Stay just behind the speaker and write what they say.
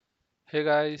Hey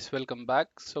guys, welcome back.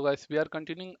 So guys, we are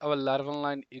continuing our Laravel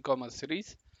online e-commerce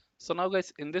series. So now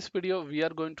guys, in this video, we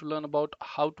are going to learn about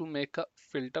how to make a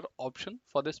filter option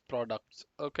for this products.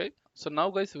 Okay. So now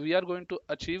guys, we are going to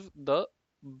achieve the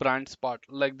brands part.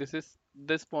 Like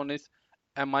this one is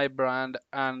MI brand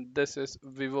and this is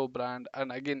Vivo brand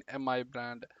and again MI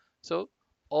brand. So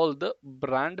all the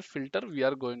brand filter we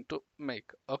are going to make.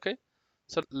 Okay.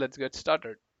 So let's get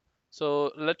started.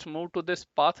 So let's move to this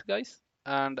path guys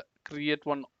and create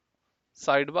one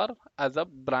sidebar as a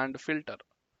brand filter.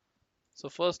 So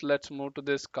first let's move to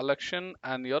this collection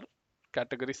and your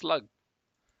category slug.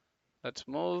 Let's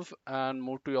move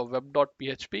to your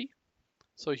web.php.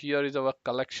 So here is our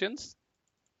collections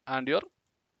and your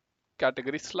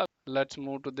category slug. Let's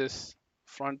move to this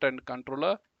front end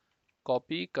controller,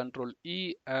 copy Control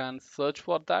E and search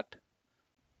for that.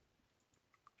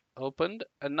 Opened,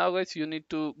 and now guys you need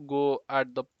to go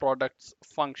at the products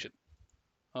function.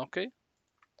 Okay,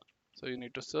 so you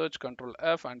need to search Control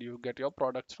F and you get your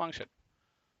products function.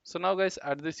 So now guys,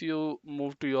 at this you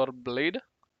move to your blade,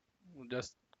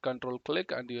 just control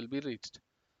click and you'll be reached.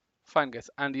 Fine guys,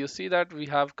 and you see that we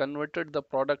have converted the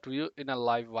product view in a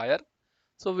live wire.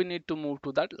 So we need to move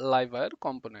to that live wire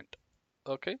component.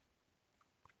 Okay,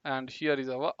 and here is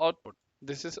our output.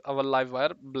 This is our live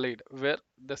wire blade where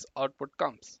this output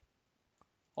comes.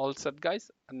 All set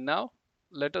guys, and now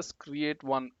let us create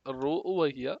one row over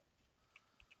here,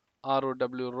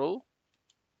 row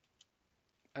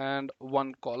and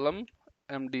one column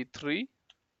md3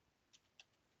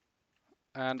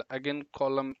 and again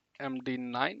column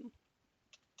md9,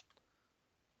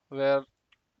 where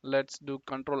let's do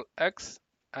control X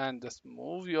and just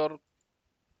move your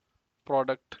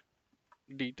product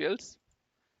details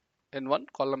in one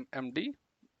column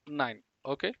md9.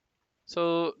 Okay,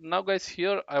 so now guys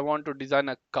here I want to design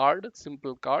a card,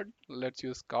 simple card. Let's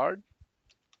use card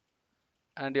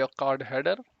and your card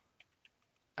header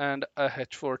and a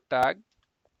h4 tag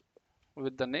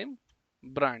with the name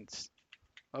brands.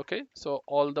 Okay, so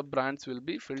all the brands will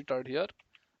be filtered here,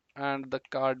 and the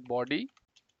card body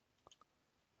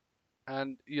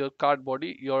and your card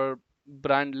body, your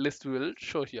brand list will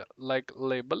show here like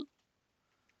label.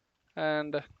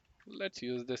 And let's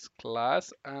use this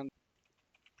class and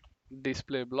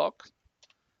display block,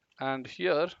 and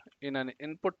here in an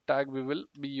input tag we will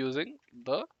be using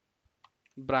the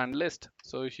brand list.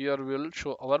 So here we will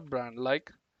show our brand like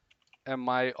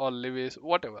MI or Levi's,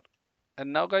 whatever.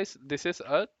 And now guys, this is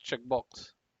a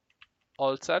checkbox.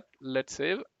 All set, let's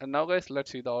save. And now guys,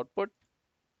 let's see the output.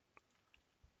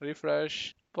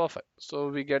 Refresh. Perfect, so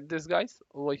we get this guys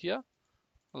over here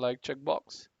like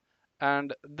checkbox.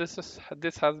 And this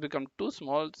has become too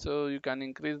small, so you can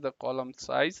increase the column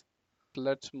size.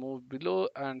 Let's move below,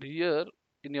 and here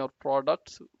in your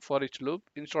products for each loop,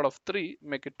 instead of 3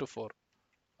 make it to 4.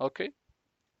 Okay,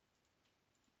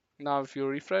 now if you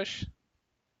refresh,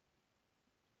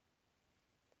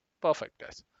 perfect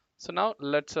guys. So now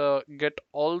let's get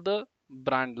all the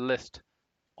brand list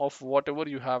of whatever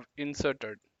you have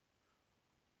inserted.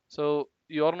 So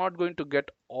you're not going to get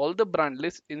all the brand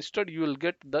list, instead you will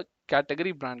get the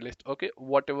category brand list. Okay,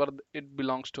 whatever it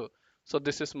belongs to. So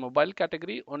this is mobile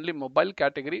category, only mobile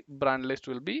category brand list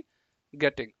will be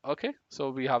getting. Okay, so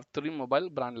we have 3 mobile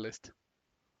brand list.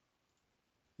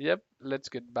 Yep, let's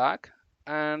get back.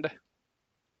 And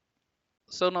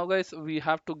so now guys, we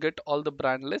have to get all the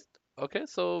brand list. Okay,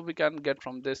 so we can get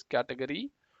from this category,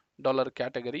 dollar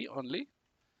category only.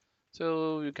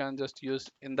 So you can just use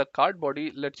in the card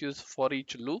body, let's use for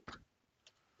each loop.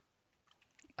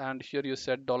 And here you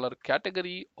set dollar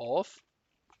category of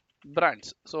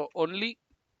brands. So only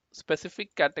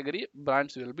specific category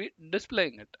brands will be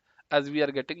displaying it, as we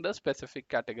are getting the specific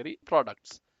category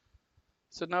products.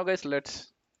 So now guys,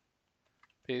 let's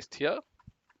paste here.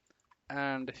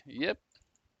 And yep,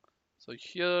 so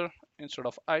here instead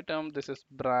of item, this is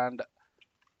brand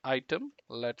item.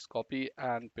 Let's copy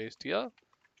and paste here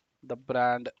the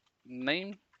brand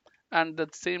name, and the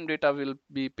same data will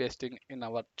be pasting in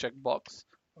our checkbox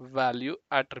value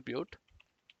attribute.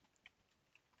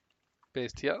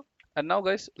 Paste here. And now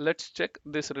guys, let's check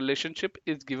this relationship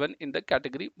is given in the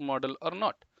category model or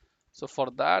not. So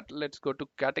for that, let's go to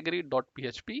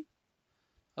category.php.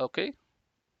 Okay,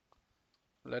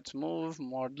 let's move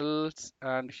models,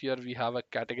 and here we have a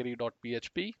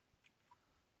category.php.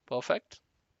 Perfect.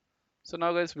 So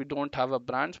now guys, we don't have a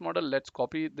brands model. Let's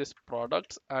copy this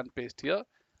products and paste here,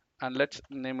 and let's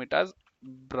name it as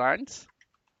brands.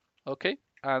 Okay,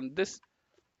 and this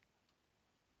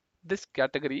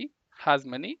category has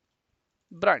many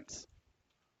brands.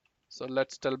 So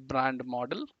let's tell brand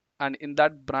model, and in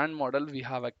that brand model we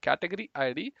have a category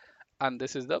ID and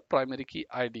this is the primary key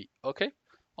ID. Okay,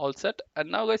 all set.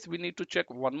 And now guys, we need to check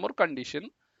one more condition,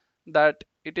 that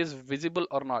it is visible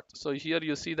or not. So here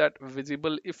you see that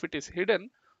visible if it is hidden,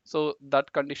 so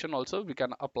that condition also we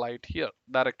can apply it here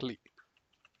directly.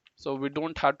 So we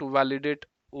don't have to validate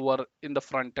over in the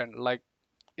front end like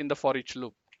in the for each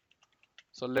loop.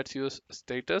 So let's use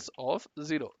status of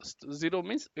 0. 0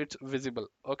 means it's visible.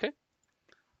 Okay,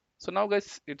 so now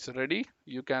guys, it's ready.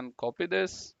 You can copy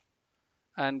this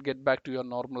and get back to your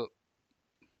normal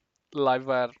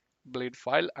Livewire blade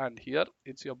file, and here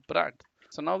it's your brand.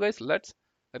 So now guys, let's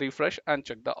refresh and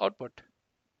check the output.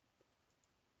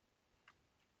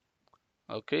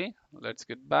 Okay, let's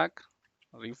get back,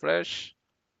 refresh.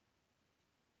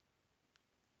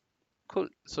 Cool.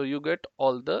 So you get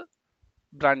all the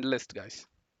brand list, guys.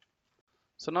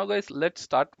 So now guys, let's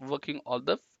start working all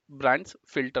the brands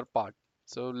filter part.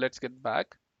 So let's get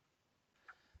back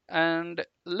and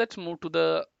let's move to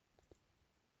the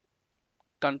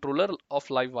controller of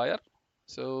Livewire.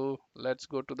 So let's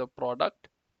go to the product,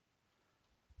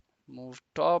 move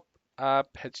top, app,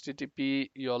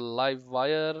 HTTP, your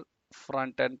Livewire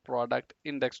front end product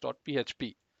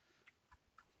index.php.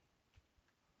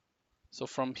 So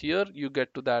from here you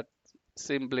get to that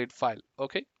same blade file.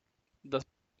 Okay, the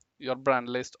your brand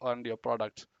list and your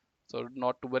products. So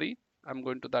not to worry, I'm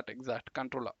going to that exact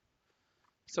controller.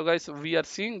 So guys, we are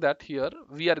seeing that here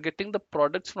we are getting the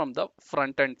products from the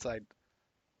front end side.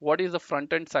 What is the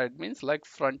front end side means? Like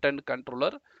front end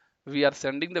controller, we are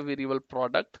sending the variable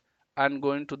product and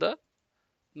going to the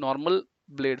normal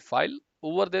blade file.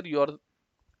 Over there you are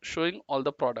showing all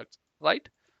the products, right?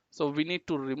 So we need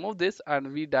to remove this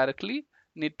and we directly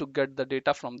need to get the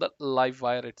data from the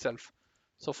Livewire itself.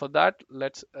 So for that,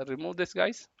 let's remove this,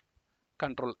 guys.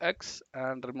 Control X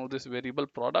and remove this variable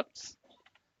products,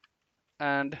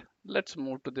 and let's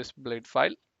move to this blade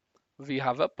file. We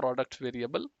have a product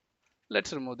variable.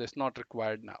 Let's remove this, not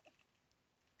required now.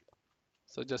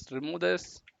 So just remove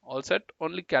this. All set.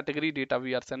 Only category data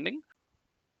we are sending.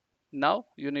 Now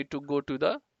you need to go to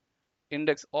the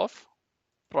index of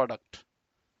product.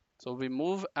 So we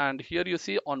move, and here you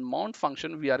see on mount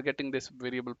function we are getting this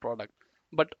variable product,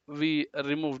 but we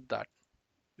removed that.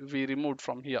 We removed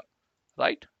from here,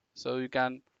 right? So you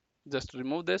can just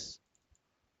remove this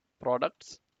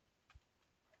products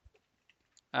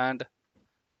and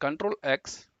control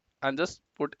X and just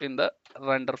put in the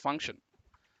render function.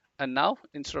 And now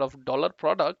instead of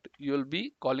 $product, you will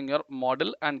be calling your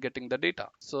model and getting the data.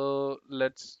 So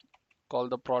let's call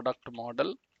the product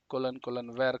model colon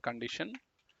where condition,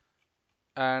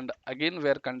 and again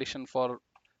where condition for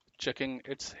checking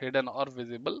it's hidden or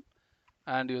visible,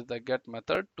 and use the get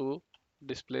method to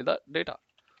display the data.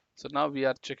 So now we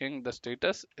are checking the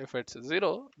status. If it's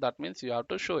 0, that means you have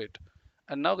to show it.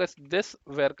 And now guys, this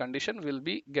where condition will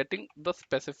be getting the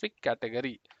specific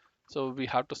category. So we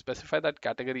have to specify that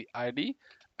category ID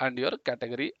and your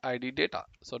category ID data.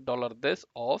 So $this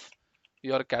of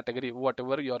your category,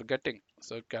 whatever you are getting.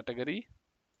 So category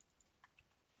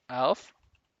of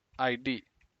ID.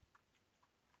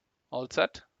 All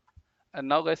set. And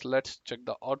now guys, let's check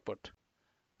the output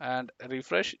and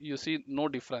refresh. You see no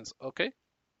difference. Okay.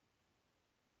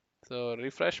 So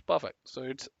refresh, perfect. So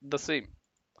it's the same.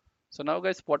 So now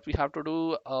guys, what we have to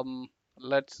do,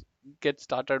 let's get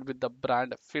started with the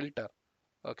brand filter.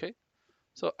 Okay,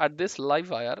 so at this live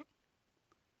wire,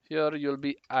 here you'll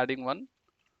be adding one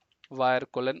wire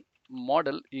colon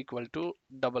model equal to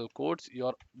double quotes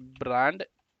your brand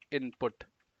inputs.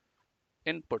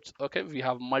 Okay, we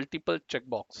have multiple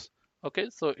checkbox. Okay,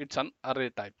 so it's an array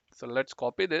type. So let's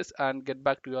copy this and get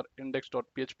back to your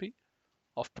index.php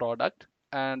of product,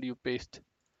 and you paste.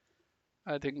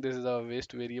 I think this is a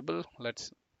waste variable.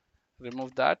 Let's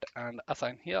remove that and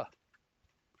assign here.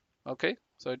 Okay,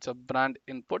 so it's a brand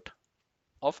input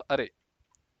of array.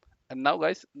 And now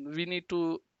guys, we need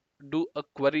to do a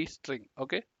query string.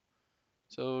 Okay,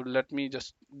 so let me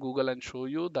just Google and show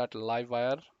you that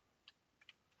Livewire.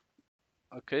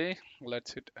 Okay,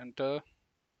 let's hit enter.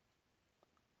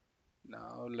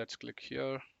 Now let's click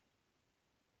here.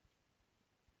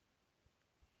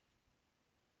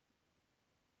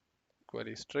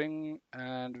 Query string,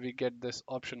 and we get this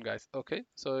option, guys. Okay,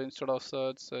 so instead of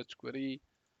search query,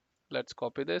 let's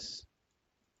copy this,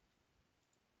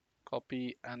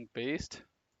 copy and paste.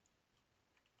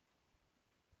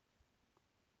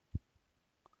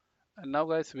 And now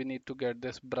guys, we need to get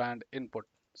this brand input.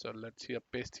 So let's here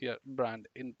paste here brand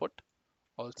input.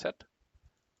 All set.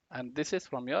 And this is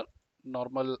from your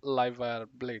normal Livewire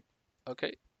blade.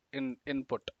 Okay, in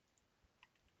input,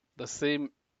 the same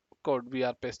code we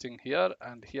are pasting here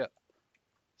and here.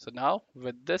 So now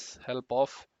with this help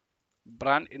of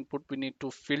brand input, we need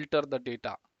to filter the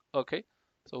data. Okay,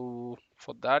 so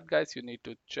for that guys, you need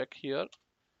to check here.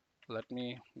 Let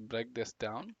me break this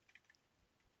down.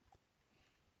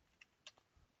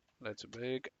 Let's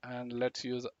break and let's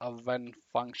use a when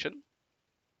function,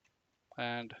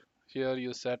 and here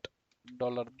you set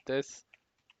dollar this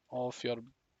of your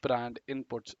brand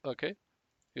inputs. Okay,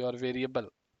 your variable,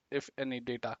 if any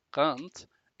data comes,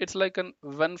 it's like an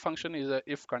when function is a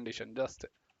if condition. Just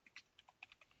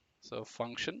so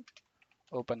function,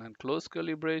 open and close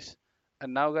curly brace,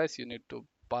 and now guys you need to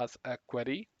pass a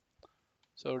query.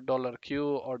 So $q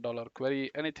or $query,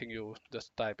 anything, you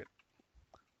just type it.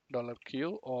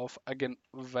 $q of, again,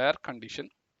 where condition,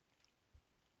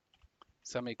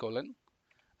 semicolon,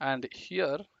 and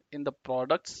here in the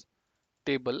products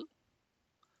table,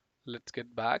 let's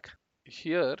get back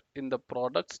here in the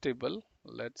products table.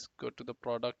 Let's go to the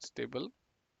products table.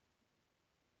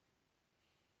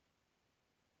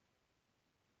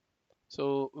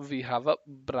 So we have a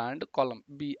brand column,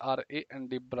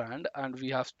 brand brand, and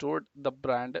we have stored the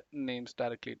brand names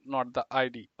directly, not the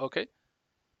ID. Okay,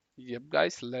 yep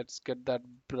guys, let's get that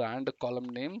brand column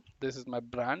name. This is my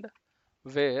brand,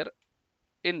 where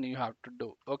in you have to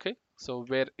do. Okay, so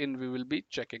where in we will be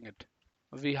checking it.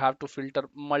 We have to filter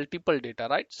multiple data,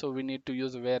 right? So we need to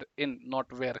use where in, not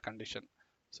where condition.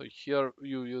 So here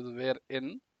you use where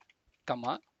in,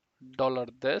 comma, dollar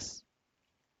this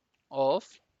of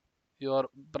your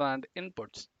brand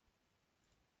inputs.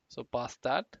 So pass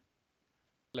that.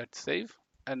 Let's save.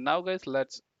 And now guys,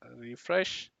 let's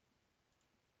refresh.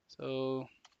 So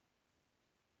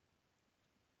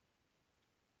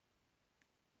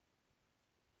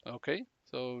okay,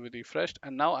 so we refreshed,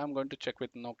 and now I'm going to check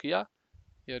with Nokia.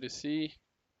 Here you see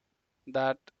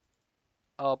that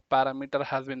a parameter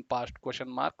has been passed, question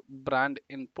mark, brand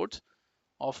inputs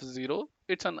of 0.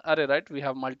 It's an array, right? We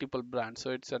have multiple brands,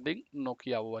 so it's sending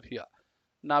Nokia over here.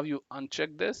 Now you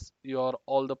uncheck this, your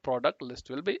all the product list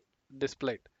will be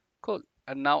displayed. Cool.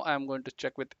 And now I'm going to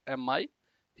check with MI.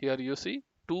 Here you see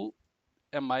two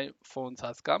MI phones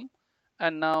has come,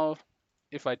 and now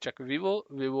if I check Vivo,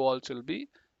 Vivo also will be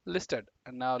listed.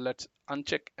 And now let's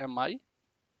uncheck MI.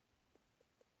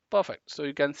 Perfect. So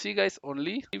you can see guys,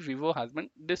 only Vivo has been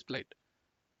displayed.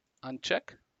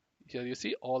 Uncheck. Here you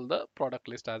see all the product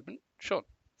list has been shown.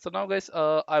 So now guys,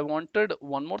 I wanted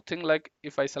one more thing, like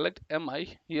if I select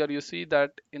MI, here you see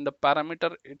that in the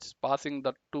parameter it's passing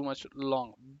the too much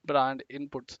long brand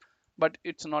inputs, but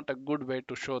it's not a good way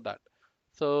to show that.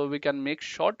 So we can make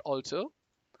short also.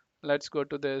 Let's go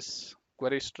to this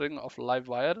query string of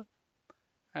Livewire,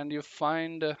 and you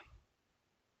find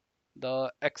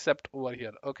the except over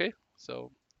here. Okay,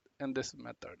 so in this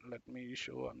method, let me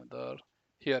show another.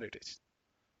 Here it is.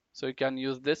 So you can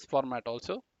use this format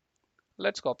also.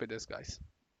 Let's copy this guys.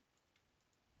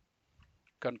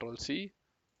 Control C,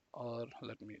 or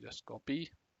let me just copy,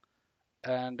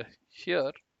 and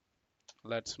here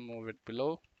let's move it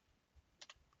below.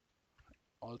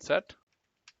 All set,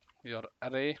 your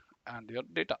array and your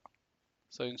data.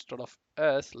 So instead of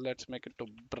S, let's make it to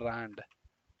brand.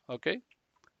 Okay,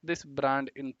 this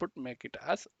brand input, make it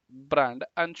as brand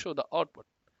and show the output.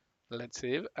 Let's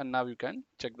save, and now you can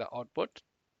check the output.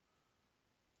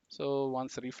 So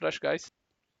once refresh guys.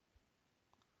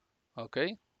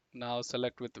 Okay, now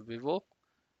select with Vivo,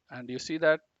 and you see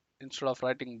that instead of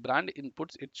writing brand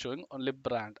inputs, it's showing only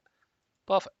brand.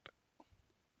 Perfect.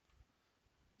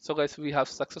 So guys, we have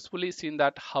successfully seen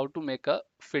that how to make a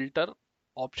filter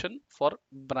option for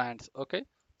brands. Okay,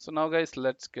 so now guys,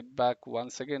 let's get back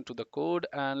once again to the code,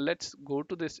 and let's go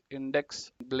to this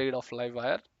index blade of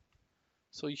Livewire.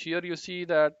 So here you see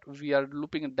that we are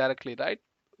looping it directly, right?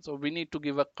 So we need to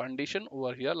give a condition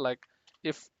over here, like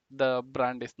if the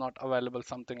brand is not available,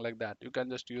 something like that. You can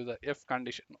just use a if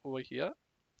condition over here.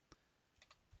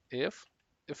 If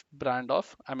brand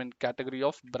of, I mean category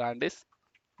of brand is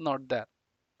not there,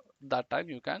 that time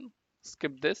you can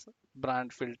skip this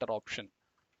brand filter option.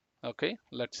 Okay,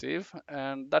 let's save,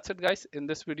 and that's it guys. In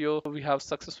this video we have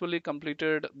successfully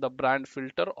completed the brand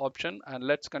filter option, and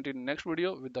let's continue next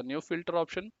video with the new filter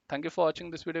option. Thank you for watching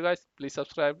this video guys. Please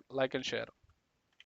subscribe, like and share.